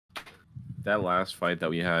That last fight that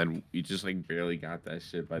we had, we just like barely got that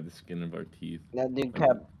shit by the skin of our teeth. That dude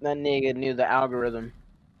kept. That nigga knew the algorithm.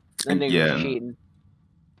 That nigga was cheating.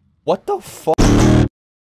 What the fuck?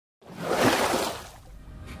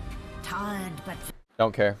 Tired, but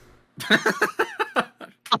Don't care.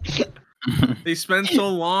 They spent so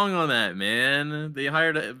long on that, man. They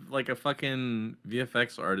hired like a fucking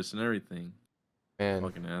VFX artist and everything. Man,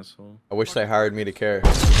 fucking asshole. I wish they hired me to care.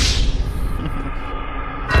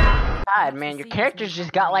 God, man, your character's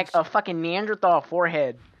just got like a fucking Neanderthal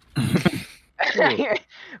forehead.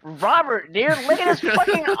 Robert, dude, look at his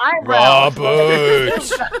fucking eyebrows.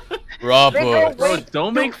 Robert. Bro,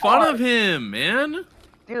 don't make fun of him, man.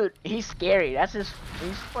 Dude, he's scary. He's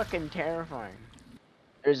fucking terrifying.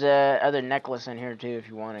 There's a other necklace in here too if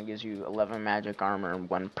you want. It gives you 11 magic armor and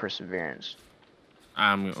 1 perseverance.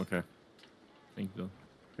 Okay. Thank you.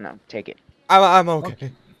 No, take it. I'm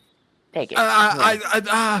okay. Take it.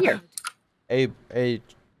 Here.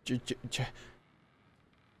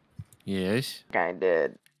 Yes. Guy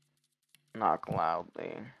did. Knock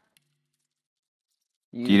loudly.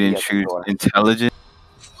 You didn't choose intelligent.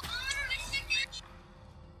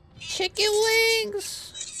 Chicken wings.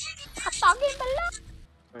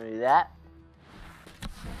 Do that.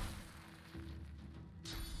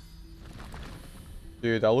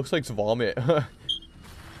 Dude, that looks like vomit.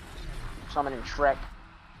 Summoning Shrek.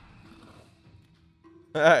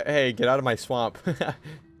 Hey, get out of my swamp.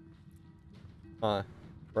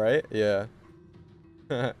 Right? Yeah.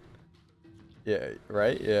 Yeah,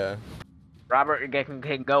 right? Yeah. Robert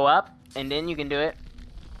can go up, and then you can do it.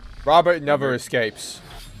 Robert never escapes.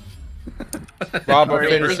 Robert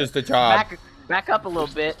finishes the job. Back up a little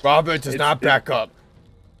bit. Robert does not back up.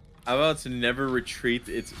 How about to never retreat?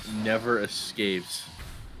 It's never escapes.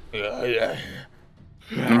 Yeah.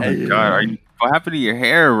 Oh my god, what happened to your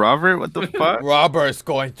hair, Robert? What the fuck? Robert's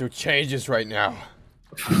going through changes right now.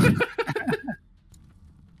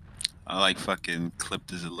 I like fucking clipped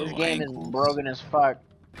his little This game ankles. is broken as fuck.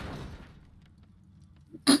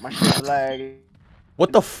 My shit's lag.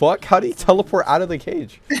 What the fuck? How do you teleport out of the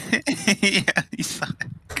cage? Yeah, he saw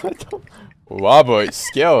it. Robert's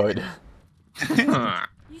scared. you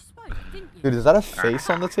spoke, didn't you? Dude, is that a face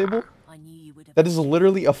on the table? I knew you would have. That is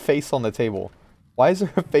literally a face on the table. Why is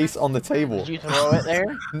there a face on the table? Did you throw it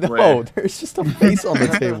there? No, Where? there's just a face on the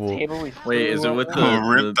table. Wait, is it with Oh,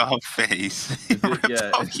 ripped off face.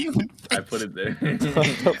 Yeah, I put it there. What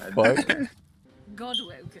the fuck?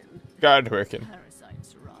 God-woken. God-working.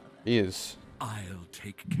 Parasites, rather. He is. I'll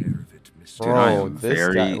take care of it, Mr. Dude, I Bro, am this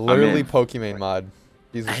very- guy, literally I'm in. Pokemon mod.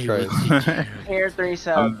 Jesus Christ. Air 3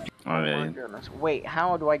 subs. Oh, man. Wait,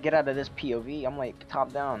 how do I get out of this POV? I'm like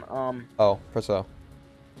top down. Oh, press O.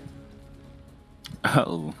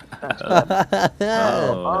 Oh.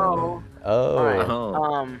 Oh. Oh. Alright.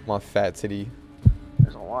 Oh. My fat titty.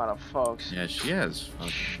 There's a lot of folks. Yeah, she has. I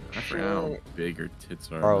forgot how big her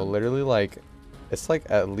tits are. Bro, literally like, it's like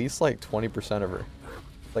at least like 20% of her.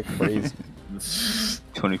 It's like crazy.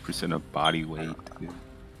 20% of body weight, dude.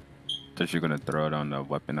 Thought you're gonna throw it on the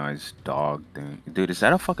weaponized dog thing. Dude, is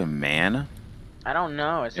that a fucking man? I don't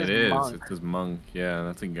know. It says It is. monk. It says monk. Yeah,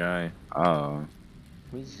 that's a guy. Oh.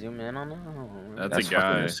 We zoom in on that. That's a guy.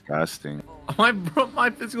 Fucking disgusting. My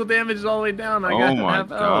physical damage is all the way down. I Oh got my half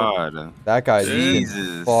health. god. That guy's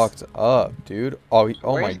Jesus. fucked up, dude. Oh,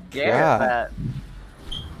 oh my Where's Garrett god. at?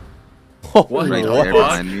 Oh, What Right the there fuck?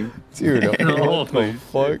 behind you. Dude, what the Holy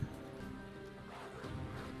fuck?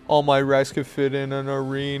 All my racks could fit in an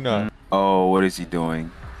arena. Oh, what is he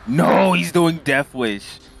doing? No, he's doing Death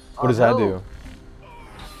Wish. What does that do?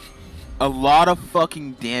 A lot of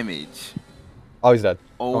fucking damage. Oh, he's dead.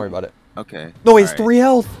 Oh. Don't worry about it. Okay. No, he has Alright. 3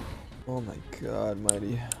 health. Oh my god,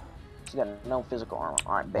 mighty. He's got no physical armor.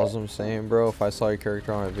 Alright, bet. That's what I'm saying, bro. If I saw your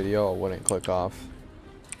character on a video, I wouldn't click off.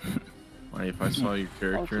 Wait, if I saw your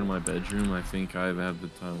character in my bedroom, I think I'd have the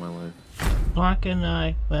time of my life. Black and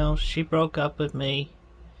I, well, she broke up with me.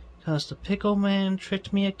 Cause the pickle man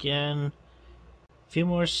tricked me again. A few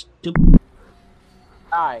more stupid.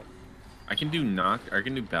 Die. I can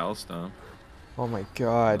do battle stomp. Oh my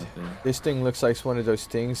god. Nothing. This thing looks like one of those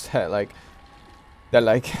things that like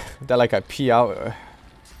I pee out.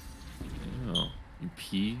 Oh, you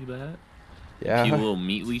pee that? Yeah. Pee little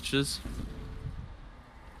meat leeches?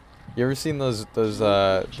 You ever seen those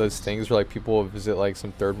things where like people will visit like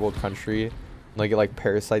some third world country and they get like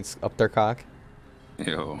parasites up their cock?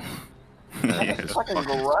 Ew. That's fucking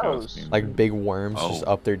gross. Like big worms just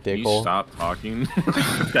up their dick Can you hole. stop talking?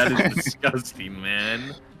 That is disgusting,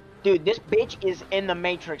 man. Dude, this bitch is in the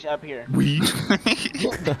Matrix up here. We.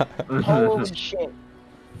 Holy shit.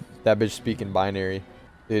 That bitch speaking binary.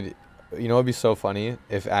 Dude, You know, it'd be so funny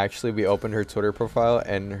if actually we opened her Twitter profile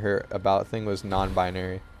and her about thing was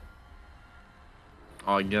non-binary.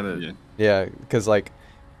 Oh, I get it. Yeah, because like,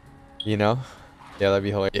 you know, yeah, that'd be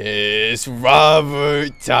hilarious. It's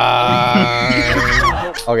Robert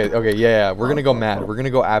time. Okay, yeah, we're gonna go mad. We're gonna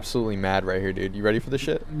go absolutely mad right here, dude. You ready for this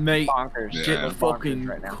shit? Mate, Bonkers. get Yeah. the fucking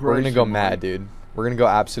right now. We're gonna go mad, dude. We're gonna go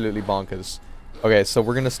absolutely bonkers. Okay, so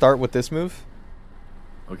we're gonna start with this move.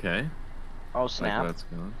 Okay. Oh Like snap! that's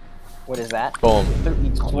going. What is that? Boom, He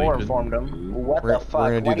chloroformed him. What We're- the we're fuck?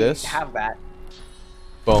 gonna do Why this. you have that?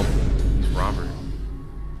 boom. He's Robert.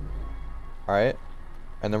 All right,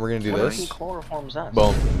 and then we're gonna do What if he this. chloroforms us?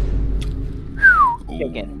 Boom.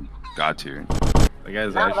 Chicken. Got to. That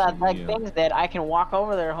guy's Now that actually. like yeah. thing's dead, I can walk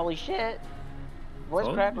over there. Holy shit! Voice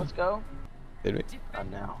Oh. crack. Let's go. Did we? Oh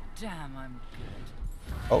no. Damn, I'm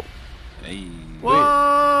good. Oh, Hey.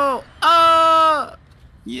 Whoa! Ah!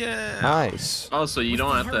 Yeah. nice. Oh, so you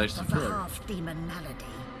don't have to actually The kill her. half-demon malady.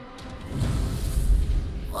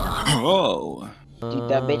 Whoa. Dude,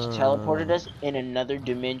 that bitch teleported us in another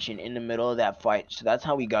dimension in the middle of that fight. So that's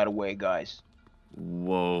how we got away, guys.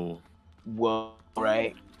 Whoa. Whoa,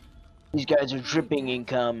 right? These guys are dripping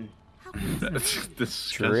income. That's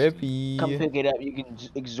disgusting. Trippy. Come pick it up. You can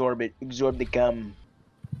absorb it. Absorb the gum.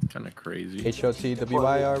 Kind of crazy.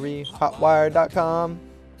 HOTWYRE, hotwire.com.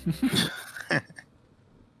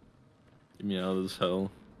 Get me out of this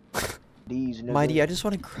hell. These niggas. Mighty, I just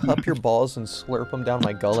want to cup your balls and slurp them down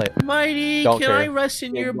my gullet. Mighty, Don't can care. I rest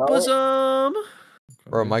in Yeah, your go. bosom?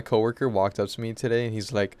 Bro, my coworker walked up to me today and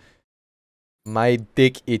he's like, "My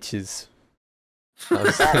dick itches." I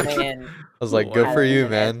was That like, man. "Good for has you,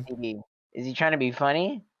 an man." STD. Is he trying to be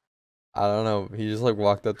funny? I don't know. He just like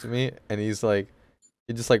walked up to me and he's like,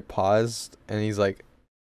 he just like paused and he's like,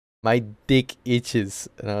 "My dick itches,"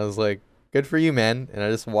 and I was like, "Good for you, man." And I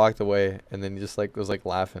just walked away and then he just like was like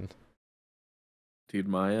laughing. Dude,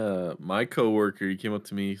 my coworker, he came up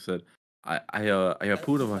to me. He said, I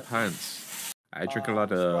pooed on my pants. I drink a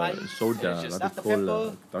lot of soda, a lot of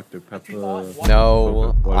cola, Dr. Pepper.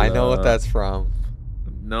 No, I know what Coca-Cola. that's from.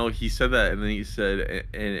 No, he said that, and then he said,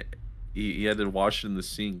 and he had to wash it in the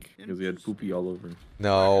sink because he had poopy all over.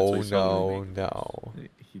 No, That's what no, he no.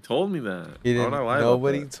 He told me that. He Why didn't. would I lie about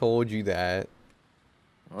Nobody that? told you that.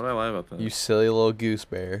 Why would I lie about that? You silly little goose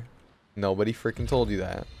bear. Nobody freaking told you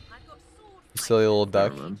that. I've got sword You silly little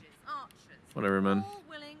duck. Whatever, man. archers, Whatever, man. all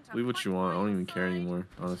willing to Believe what you fight want. I don't my even care side anymore,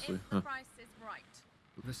 honestly. if the price is right.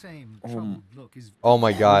 The same Um, troubled look is Oh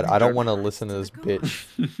my god, I don't want to listen to this bitch.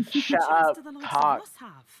 Shut up. Do the Lords of Talk. Loss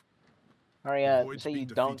have? Hurry up. Void's Say you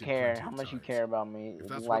been don't defeated care. plenty How of much you times. care about me. If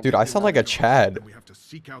that's Like, what Dude, I sound like a Chad. then we have to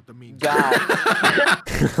seek out the means. God.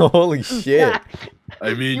 Holy shit.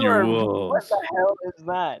 I mean, You you are- will. What the hell is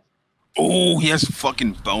that? Oh, he has a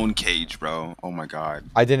fucking bone cage, bro. Oh my god.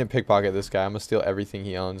 I didn't pickpocket this guy. I'm gonna steal everything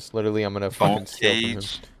he owns. Literally, I'm gonna fucking Bone steal from him.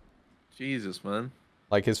 cage. Jesus, man.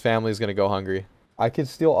 Like, his family's gonna go hungry. I could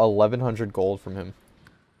steal 1,100 gold from him.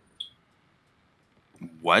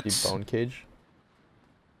 What? You bone cage?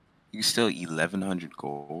 You still 1,100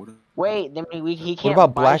 gold? Wait, then he can't What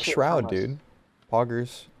about buy Black shit Shroud, from us. dude?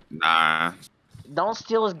 Poggers. Nah. Don't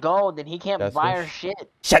steal his gold, then he can't buy our Deathwish.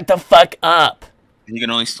 shit. Shut the fuck up! You can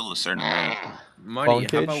only steal a certain amount. Mighty,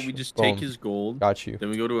 how about cage? we just Boom. take his gold, Got you. then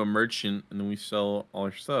we go to a merchant, and then we sell all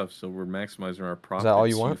our stuff, so we're maximizing our profits. all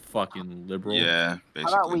you want? fucking liberal. Yeah, How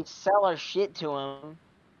about we basically. sell our shit to him?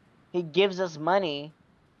 He gives us money,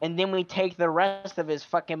 and then we take the rest of his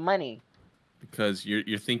fucking money. Because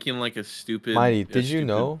you're thinking like a stupid. Mighty, a did you stupid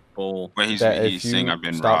know Bull. Wait, he's That he's if saying you I've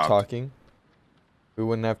been stop robbed. talking, we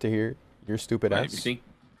wouldn't have to hear your stupid Wait, You ass. think?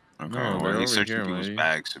 Okay, No, they're well, he's over searching here, people's Mighty.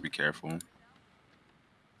 bags, so be careful.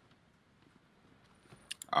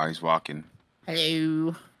 Oh, he's walking.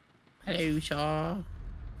 Hello, hello, Shaw.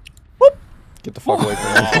 Get the fuck away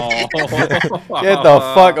from me. Get the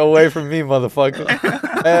fuck away from me, motherfucker.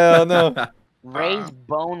 Hell no. Raise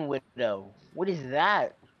Bone Widow. What is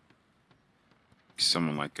that?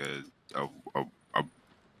 Someone like a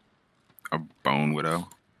bone widow.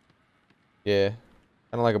 Yeah.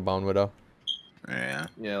 I don't like a bone widow. Yeah.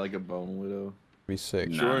 Yeah, like a bone widow. Be sick.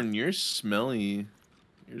 Nah. Jordan, you're smelly.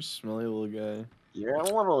 You're a smelly little guy. You're a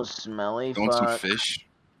little smelly You want some fuck. fish?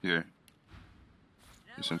 Here.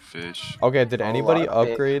 Here's some fish. Okay, did A anybody lot of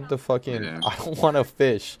fish. upgrade the fucking... Yeah. I don't want to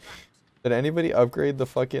fish. Did anybody upgrade the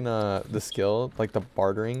fucking, the skill? Like the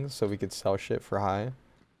bartering so we could sell shit for higher?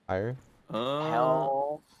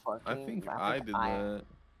 Hell fucking. I think I did that.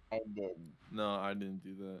 I did. No, I didn't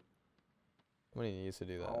do that. Somebody needs to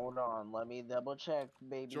do that. Hold on, let me double check,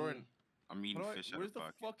 baby. Jordan, I'm eating fish out where's of the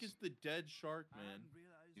buckets. fuck is the dead shark, man?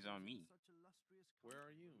 He's on me. Where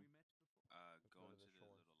are you?